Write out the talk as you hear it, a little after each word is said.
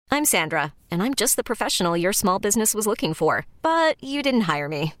I'm Sandra, and I'm just the professional your small business was looking for. But you didn't hire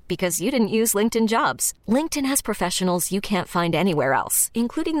me because you didn't use LinkedIn Jobs. LinkedIn has professionals you can't find anywhere else,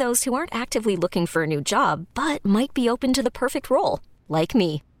 including those who aren't actively looking for a new job, but might be open to the perfect role, like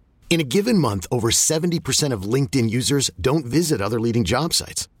me. In a given month, over 70% of LinkedIn users don't visit other leading job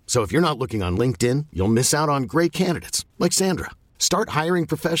sites. So if you're not looking on LinkedIn, you'll miss out on great candidates like Sandra. Start hiring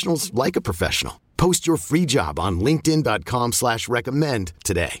professionals like a professional. Post your free job on linkedin.com/recommend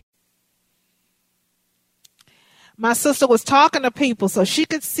today. My sister was talking to people so she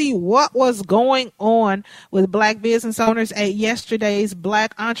could see what was going on with Black business owners at yesterday's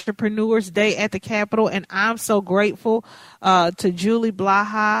Black Entrepreneurs Day at the Capitol. And I'm so grateful to Julie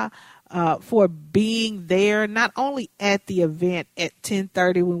Blaha for being there, not only at the event at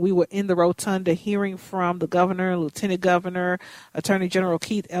 10:30 when we were in the rotunda hearing from the governor, lieutenant governor, Attorney General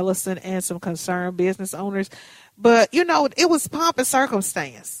Keith Ellison, and some concerned business owners, but, it was pomp and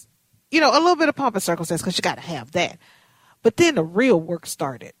circumstance. A little bit of pomp and circumstance because you got to have that. But then the real work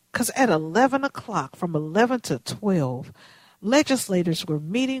started because at 11 o'clock, from 11 to 12, legislators were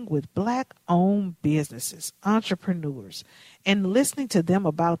meeting with Black-owned businesses, entrepreneurs, and listening to them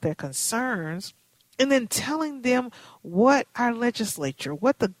about their concerns and then telling them what our legislature,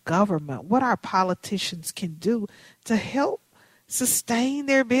 what the government, what our politicians can do to help sustain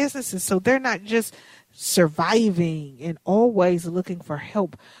their businesses so they're not just surviving and always looking for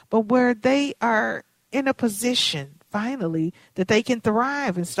help, but where they are in a position finally that they can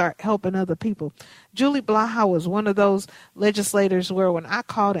thrive and start helping other people. Julie Blaha was one of those legislators where when I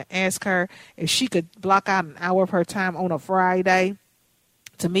called and asked her if she could block out an hour of her time on a Friday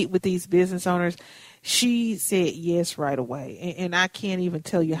to meet with these business owners, she said yes right away. And I can't even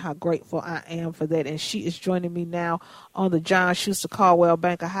tell you how grateful I am for that. And she is joining me now on the John Schuster Caldwell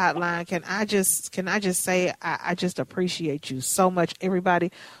Banker Hotline. Can I just say I just appreciate you so much.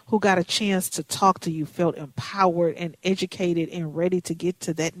 Everybody who got a chance to talk to you felt empowered and educated and ready to get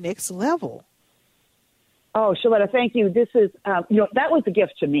to that next level. Oh, Shaletta, thank you. This is, that was a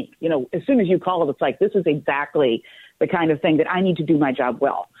gift to me. As soon as you called, it's like, this is exactly the kind of thing that I need to do my job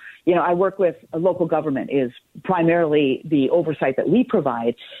well. I work with local government is primarily the oversight that we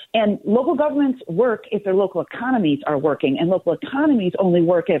provide. And local governments work if their local economies are working, and local economies only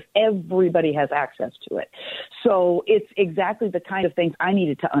work if everybody has access to it. So it's exactly the kind of things I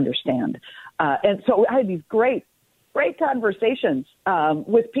needed to understand. And so I had these great conversations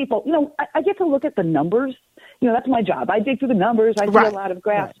with people. I get to look at the numbers. That's my job. I dig through the numbers. I see a lot of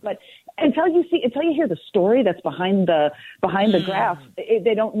graphs, but until you hear the story that's behind the graph,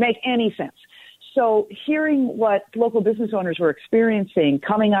 they don't make any sense. So hearing what local business owners were experiencing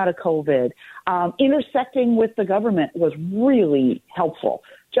coming out of COVID, intersecting with the government was really helpful.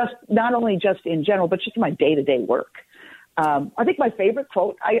 Not only just in general, but just my day-to-day work. I think my favorite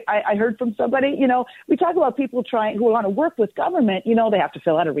quote I heard from somebody, we talk about people who want to work with government, they have to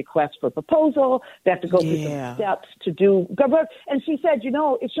fill out a request for proposal. They have to go through some steps to do government. And she said, you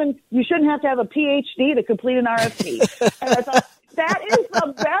shouldn't have to have a PhD to complete an RFP. And I thought, that is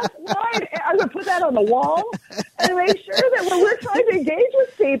the best line. I'm going to put that on the wall and make sure that when we're trying to engage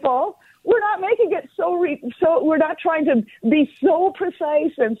with people, we're not making it so we're not trying to be so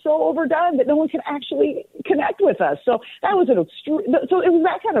precise and so overdone that no one can actually connect with us. So that was so it was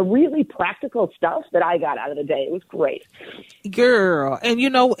that kind of really practical stuff that I got out of the day. It was great. Girl. And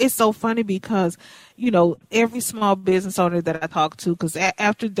it's so funny because, every small business owner that I talked to, because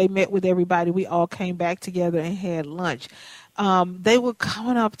after they met with everybody, we all came back together and had lunch. They were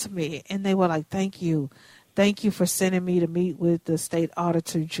coming up to me and they were like, thank you. Thank you for sending me to meet with the state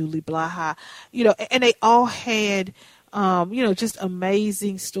auditor, Julie Blaha. And they all had, just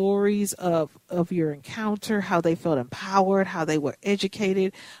amazing stories of your encounter, how they felt empowered, how they were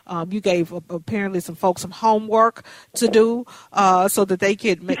educated. You gave apparently some folks some homework to do so that they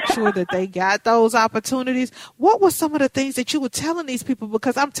could make sure that they got those opportunities. What were some of the things that you were telling these people?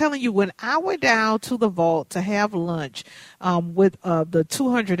 Because I'm telling you, when I went down to the vault to have lunch with the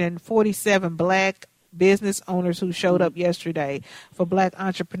 247 Black business owners who showed up yesterday for Black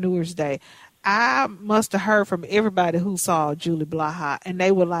Entrepreneurs Day, I must have heard from everybody who saw Julie Blaha, and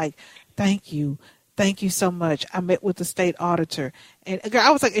they were like, thank you so much. I met with the state auditor, and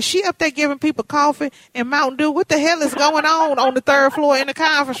I was like, is she up there giving people coffee and Mountain Dew? What the hell is going on the third floor in the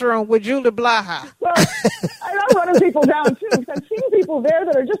conference room with Julie Blaha? Well, I'm running people down too, because I've seen people people there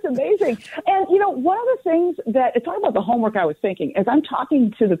that are just amazing. And, one of the things that, it's all about the homework I was thinking, as I'm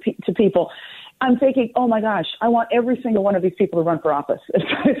talking to people, I'm thinking, oh my gosh, I want every single one of these people to run for office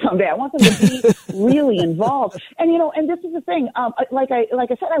someday. I want them to be really involved. And, and this is the thing, like I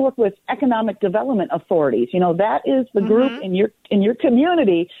said, I work with economic development authorities. That is the group in your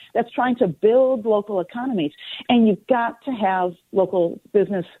community that's trying to build local economies. And you've got to have local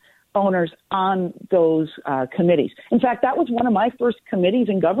business owners on those committees. In fact, that was one of my first committees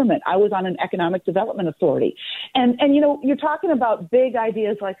in government. I was on an economic development authority. And you're talking about big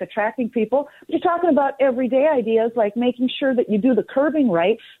ideas like attracting people. You're talking about everyday ideas like making sure that you do the curbing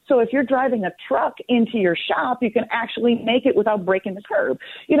right. So if you're driving a truck into your shop, you can actually make it without breaking the curb.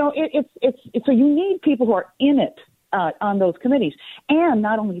 So you need people who are in it on those committees. And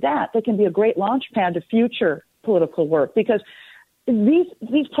not only that, they can be a great launch pad to future political work, because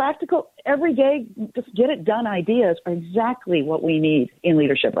these practical, everyday, just get it done ideas are exactly what we need in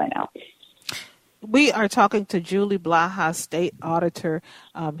leadership right now. We are talking to Julie Blaha, state auditor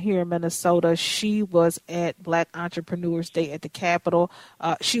here in Minnesota. She was at Black Entrepreneurs Day at the Capitol.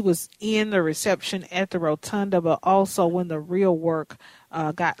 She was in the reception at the Rotunda, but also when the real work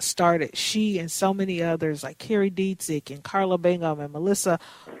got started. She and so many others like Carrie Dietzick and Carla Bingham and Melissa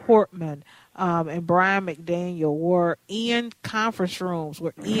Hortman and Brian McDaniel were in conference rooms,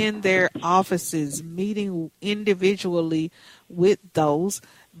 were in their offices, meeting individually with those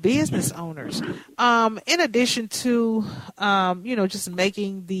business owners. In addition to, just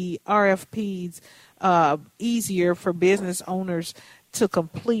making the RFPs easier for business owners to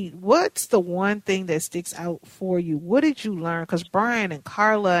complete, what's the one thing that sticks out for you? What did you learn? Because Brian and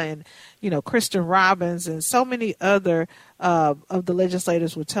Carla and, Kristen Robbins and so many other of the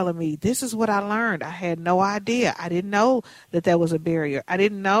legislators were telling me, this is what I learned. I had no idea. I didn't know that was a barrier. I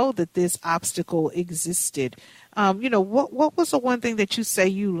didn't know that this obstacle existed. What was the one thing that you say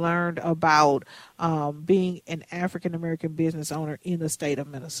you learned about being an African-American business owner in the state of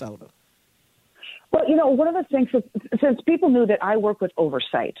Minnesota? Well, one of the things, since people knew that I work with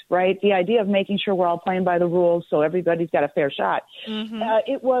oversight, right? The idea of making sure we're all playing by the rules so everybody's got a fair shot.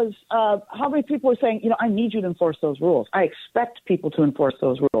 It was how many people were saying, I need you to enforce those rules. I expect people to enforce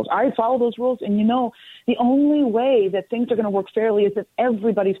those rules. I follow those rules, and the only way that things are going to work fairly is that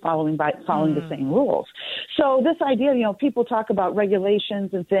everybody's following the same rules. So this idea, people talk about regulations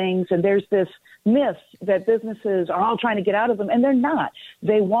and things, and there's this myth that businesses are all trying to get out of them, and they're not.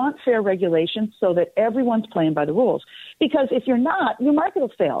 They want fair regulations so that everyone's playing by the rules. Because if you're not, your market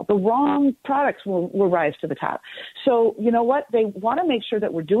will fail. The wrong products will rise to the top. So you know what? They want to make sure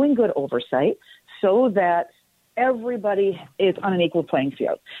that we're doing good oversight so that everybody is on an equal playing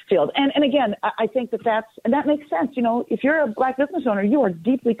field. And again, I think that makes sense. If you're a Black business owner, you are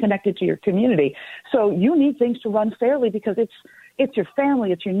deeply connected to your community. So you need things to run fairly because it's your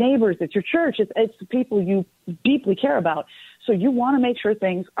family, it's your neighbors, it's your church, it's the people you deeply care about. So you want to make sure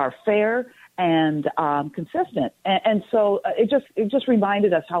things are fair and consistent. And so it just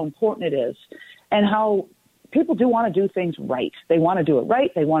reminded us how important it is and how people do want to do things right. They want to do it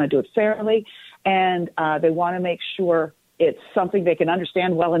right. They want to do it fairly. And they want to make sure it's something they can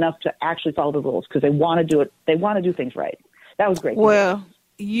understand well enough to actually follow the rules because they want to do it. They want to do things right. That was great. Well,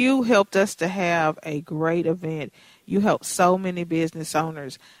 you helped us to have a great event. You helped so many business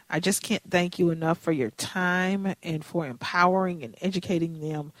owners. I just can't thank you enough for your time and for empowering and educating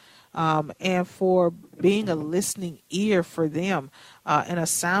them and for being a listening ear for them and a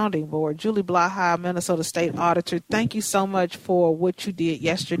sounding board. Julie Blaha, Minnesota State Auditor, thank you so much for what you did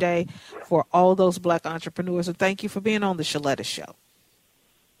yesterday for all those Black entrepreneurs, and thank you for being on the Shaletta Show.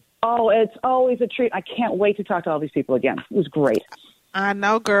 Oh, it's always a treat. I can't wait to talk to all these people again. It was great. I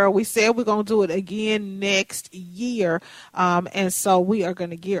know, girl. We said we're going to do it again next year. And so we are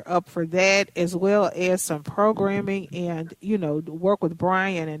going to gear up for that, as well as some programming and, work with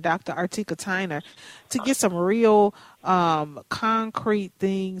Brian and Dr. Artika Tyner to get some real concrete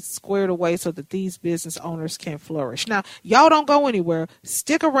things squared away so that these business owners can flourish. Now, y'all don't go anywhere.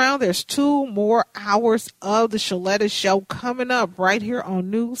 Stick around. There's 2 more hours of the Shaletta Show coming up right here on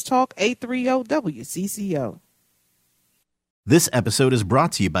News Talk 830 WCCO. This episode is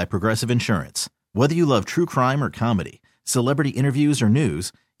brought to you by Progressive Insurance. Whether you love true crime or comedy, celebrity interviews or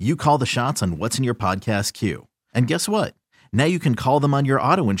news, you call the shots on what's in your podcast queue. And guess what? Now you can call them on your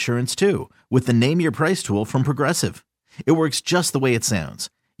auto insurance too with the Name Your Price tool from Progressive. It works just the way it sounds.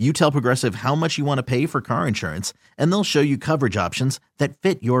 You tell Progressive how much you want to pay for car insurance, and they'll show you coverage options that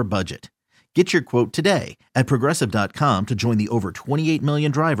fit your budget. Get your quote today at Progressive.com to join the over 28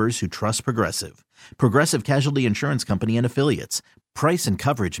 million drivers who trust Progressive. Progressive Casualty Insurance Company and Affiliates. Price and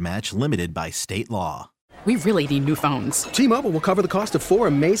coverage match limited by state law. We really need new phones. T-Mobile will cover the cost of 4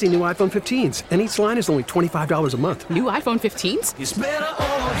 amazing new iPhone 15s, and each line is only $25 a month. New iPhone 15s? It's better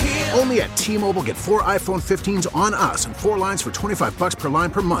over here. Only at T-Mobile, get 4 iPhone 15s on us and 4 lines for $25 per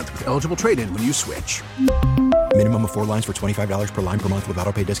line per month with eligible trade-in when you switch. Minimum of 4 lines for $25 per line per month with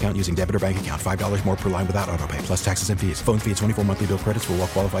autopay discount using debit or bank account. $5 more per line without autopay, plus taxes and fees. Phone fee at 24 monthly bill credits for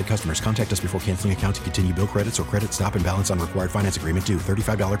well-qualified customers. Contact us before canceling account to continue bill credits or credit stop and balance on required finance agreement due.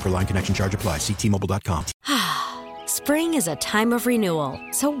 $35 per line connection charge applies. See T-Mobile.com. Spring is a time of renewal,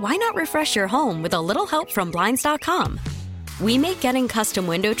 so why not refresh your home with a little help from Blinds.com? We make getting custom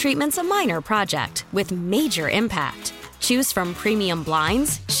window treatments a minor project with major impact. Choose from premium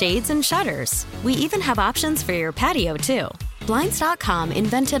blinds, shades, and shutters. We even have options for your patio, too. Blinds.com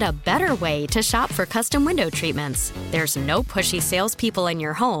invented a better way to shop for custom window treatments. There's no pushy salespeople in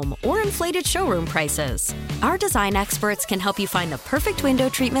your home or inflated showroom prices. Our design experts can help you find the perfect window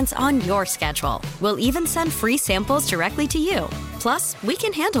treatments on your schedule. We'll even send free samples directly to you. Plus, we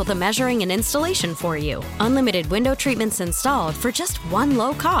can handle the measuring and installation for you. Unlimited window treatments installed for just one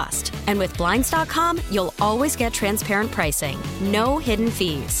low cost. And with Blinds.com, you'll always get transparent pricing. No hidden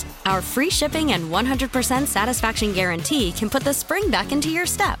fees. Our free shipping and 100% satisfaction guarantee can put the spring back into your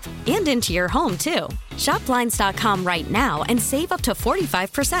step and into your home, too. Shop Blinds.com right now and save up to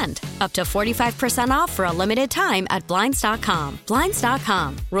 45%. Up to 45% off for a limited time at Blinds.com.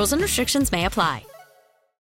 Blinds.com. Rules and restrictions may apply.